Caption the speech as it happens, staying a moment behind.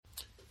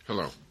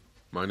Hello,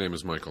 my name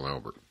is Michael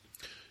Albert.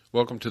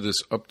 Welcome to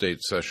this update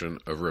session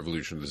of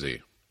Revolution to Z.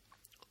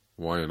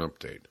 Why an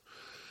update?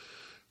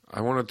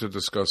 I wanted to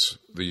discuss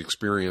the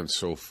experience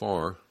so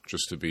far,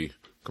 just to be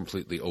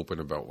completely open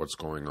about what's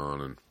going on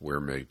and where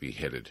it may be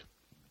headed.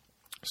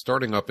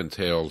 Starting up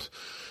entailed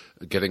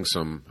getting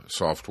some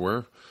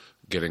software,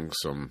 getting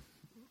some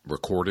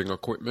recording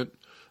equipment,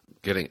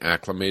 getting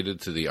acclimated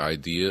to the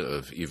idea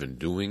of even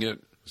doing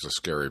it. It's a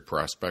scary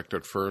prospect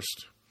at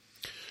first.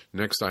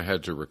 Next, I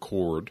had to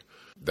record.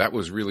 That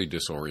was really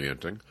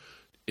disorienting.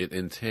 It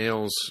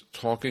entails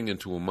talking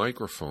into a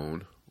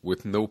microphone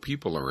with no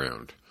people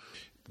around.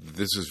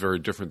 This is very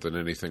different than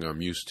anything I'm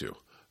used to.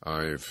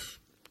 I've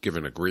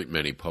given a great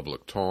many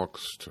public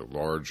talks to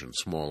large and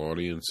small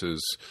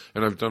audiences,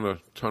 and I've done a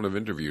ton of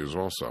interviews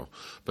also.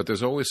 But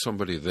there's always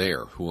somebody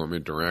there who I'm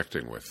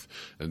interacting with,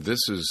 and this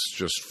is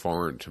just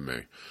foreign to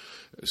me.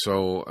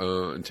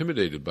 So,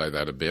 intimidated by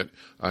that a bit,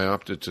 I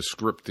opted to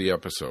script the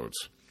episodes.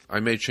 I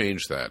may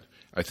change that.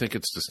 I think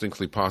it's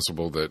distinctly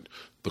possible that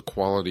the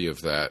quality of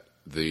that,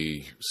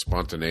 the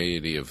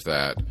spontaneity of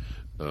that,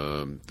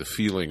 the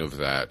feeling of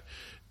that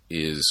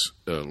is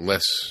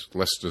less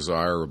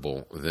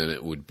desirable than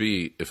it would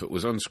be if it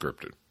was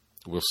unscripted.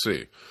 We'll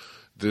see.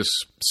 This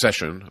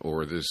session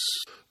or this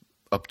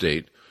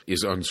update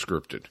is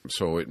unscripted,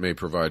 so it may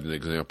provide an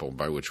example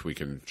by which we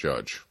can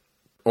judge.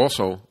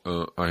 Also,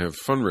 I have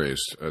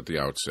fundraised at the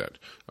outset.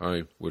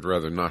 I would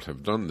rather not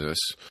have done this.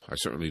 I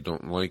certainly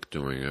don't like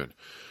doing it,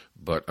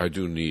 but I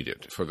do need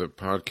it. For the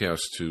podcast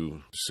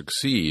to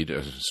succeed,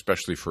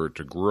 especially for it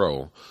to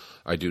grow,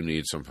 I do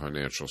need some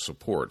financial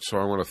support. So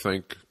I want to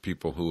thank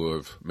people who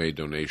have made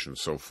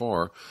donations so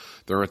far.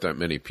 There aren't that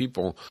many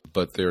people,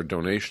 but their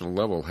donation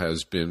level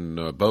has been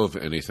above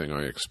anything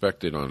I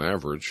expected on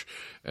average,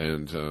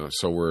 and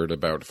so we're at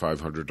about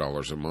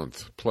 $500 a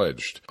month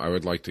pledged. I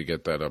would like to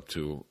get that up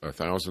to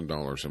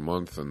 $1,000 a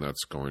month, and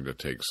that's going to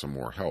take some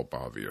more help,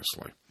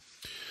 obviously.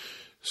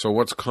 So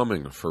what's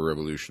coming for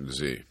Revolution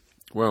Z?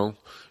 Well,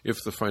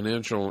 if the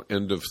financial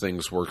end of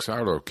things works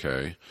out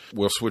okay,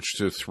 we'll switch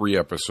to 3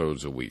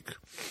 episodes a week.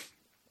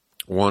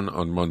 One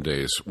on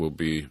Mondays will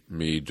be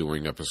me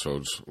doing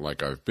episodes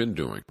like I've been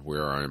doing,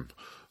 where I'm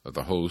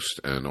the host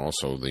and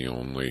also the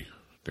only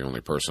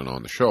person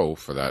on the show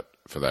for that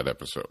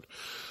episode.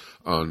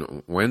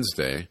 On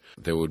Wednesday,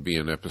 there would be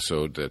an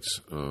episode that's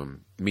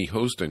me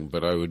hosting,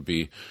 but I would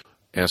be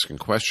asking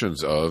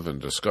questions of and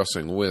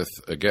discussing with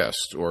a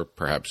guest or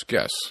perhaps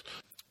guests.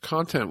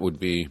 Content would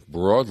be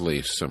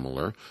broadly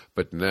similar,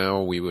 but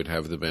now we would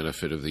have the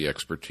benefit of the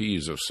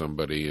expertise of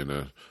somebody in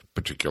a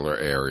particular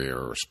area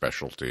or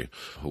specialty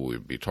who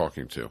we'd be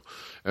talking to.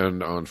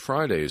 And on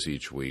Fridays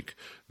each week,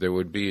 there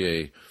would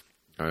be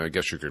I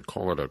guess you could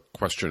call it a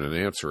question and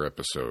answer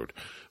episode.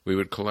 We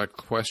would collect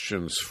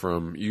questions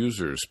from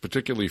users,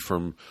 particularly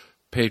from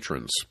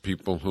patrons,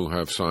 people who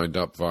have signed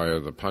up via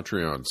the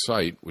Patreon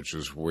site, which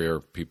is where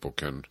people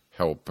can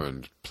help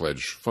and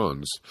pledge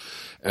funds,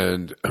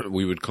 and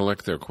we would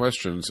collect their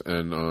questions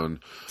and on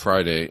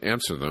Friday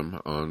answer them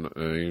on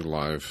a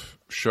live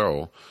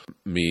show,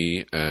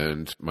 me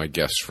and my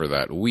guests for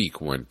that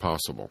week when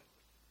possible.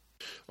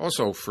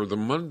 Also, for the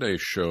Monday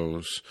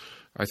shows,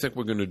 I think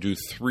we're going to do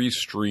 3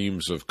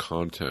 streams of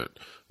content.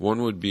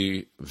 One would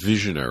be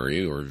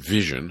visionary or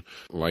vision,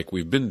 like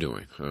we've been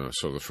doing.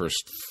 So the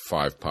first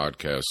 5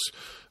 podcasts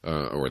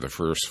or the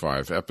first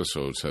 5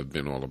 episodes have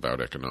been all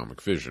about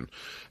economic vision.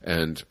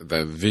 And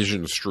the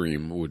vision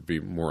stream would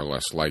be more or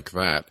less like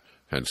that,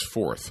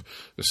 henceforth.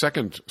 The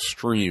second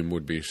stream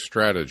would be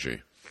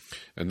strategy.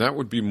 And that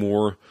would be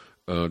more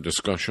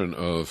discussion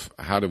of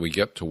how do we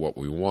get to what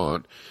we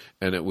want.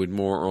 And it would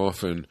more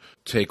often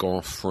take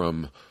off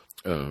from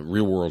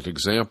real-world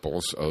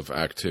examples of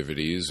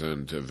activities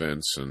and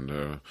events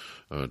and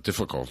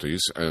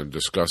difficulties and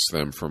discuss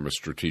them from a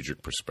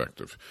strategic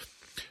perspective.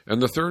 And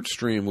the third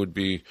stream would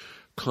be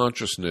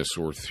consciousness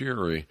or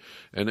theory,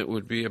 and it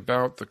would be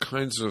about the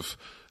kinds of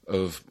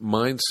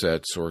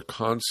mindsets or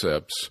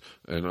concepts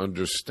and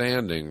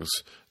understandings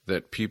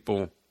that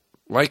people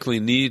likely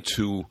need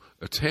to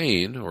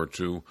attain or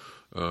to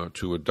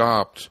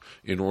adopt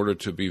in order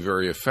to be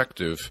very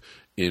effective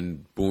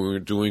in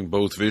doing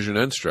both vision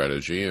and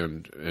strategy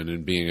and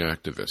in being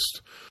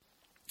activist.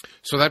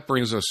 So that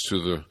brings us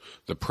to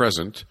the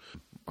present.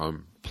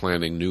 I'm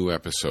planning new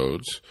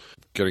episodes,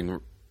 getting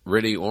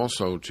ready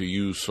also to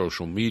use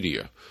social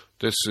media.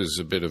 This is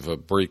a bit of a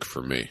break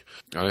for me.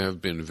 I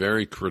have been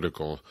very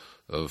critical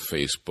of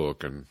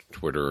Facebook and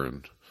Twitter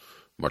and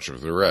much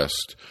of the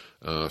rest,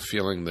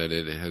 feeling that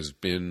it has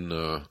been,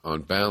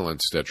 on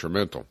balance,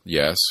 detrimental.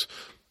 Yes,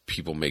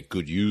 people make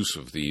good use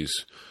of these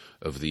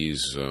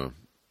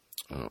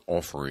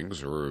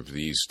offerings or of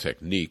these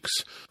techniques.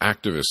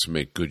 Activists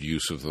make good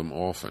use of them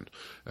often,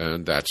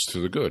 and that's to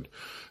the good.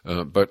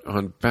 But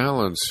on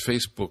balance,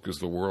 Facebook is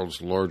the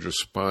world's largest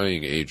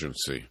spying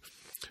agency.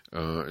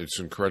 It's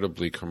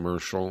incredibly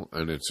commercial,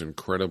 and it's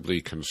incredibly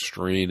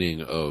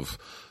constraining of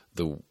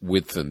the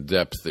width and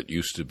depth that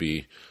used to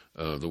be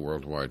the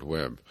World Wide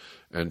Web.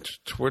 And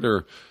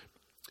Twitter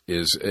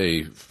is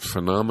a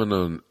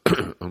phenomenon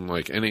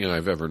unlike any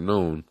I've ever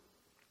known,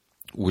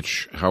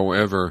 which,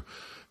 however,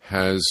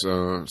 has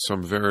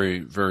some very,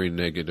 very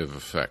negative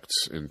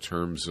effects in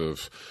terms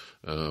of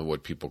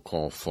what people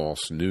call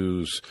false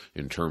news,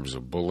 in terms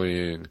of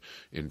bullying,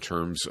 in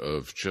terms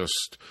of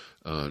just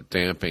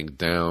damping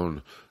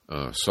down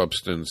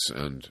substance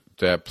and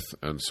depth,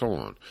 and so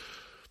on.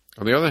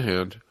 On the other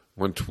hand,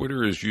 when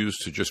Twitter is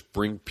used to just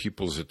bring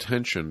people's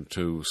attention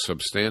to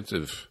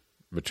substantive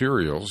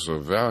materials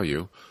of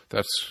value,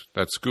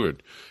 that's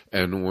good.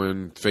 And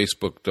when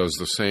Facebook does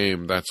the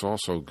same, that's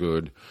also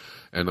good.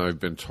 And I've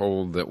been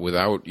told that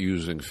without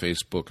using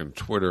Facebook and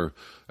Twitter,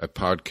 a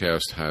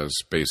podcast has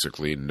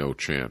basically no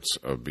chance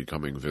of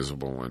becoming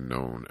visible and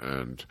known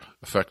and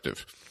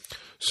effective.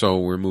 So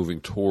we're moving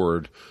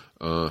toward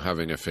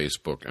having a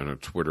Facebook and a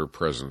Twitter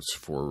presence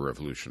for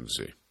Revolution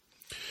Z.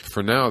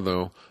 For now,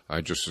 though,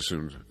 I just as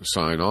soon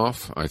sign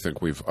off. I think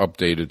we've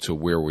updated to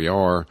where we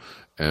are,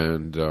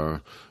 and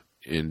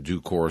in due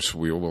course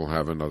we will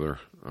have another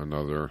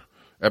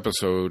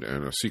episode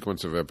and a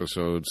sequence of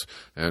episodes,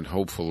 and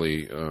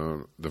hopefully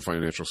the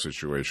financial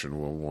situation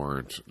will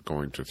warrant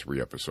going to 3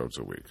 episodes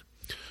a week.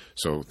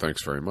 So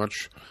thanks very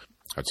much.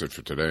 That's it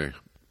for today.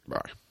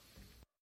 Bye.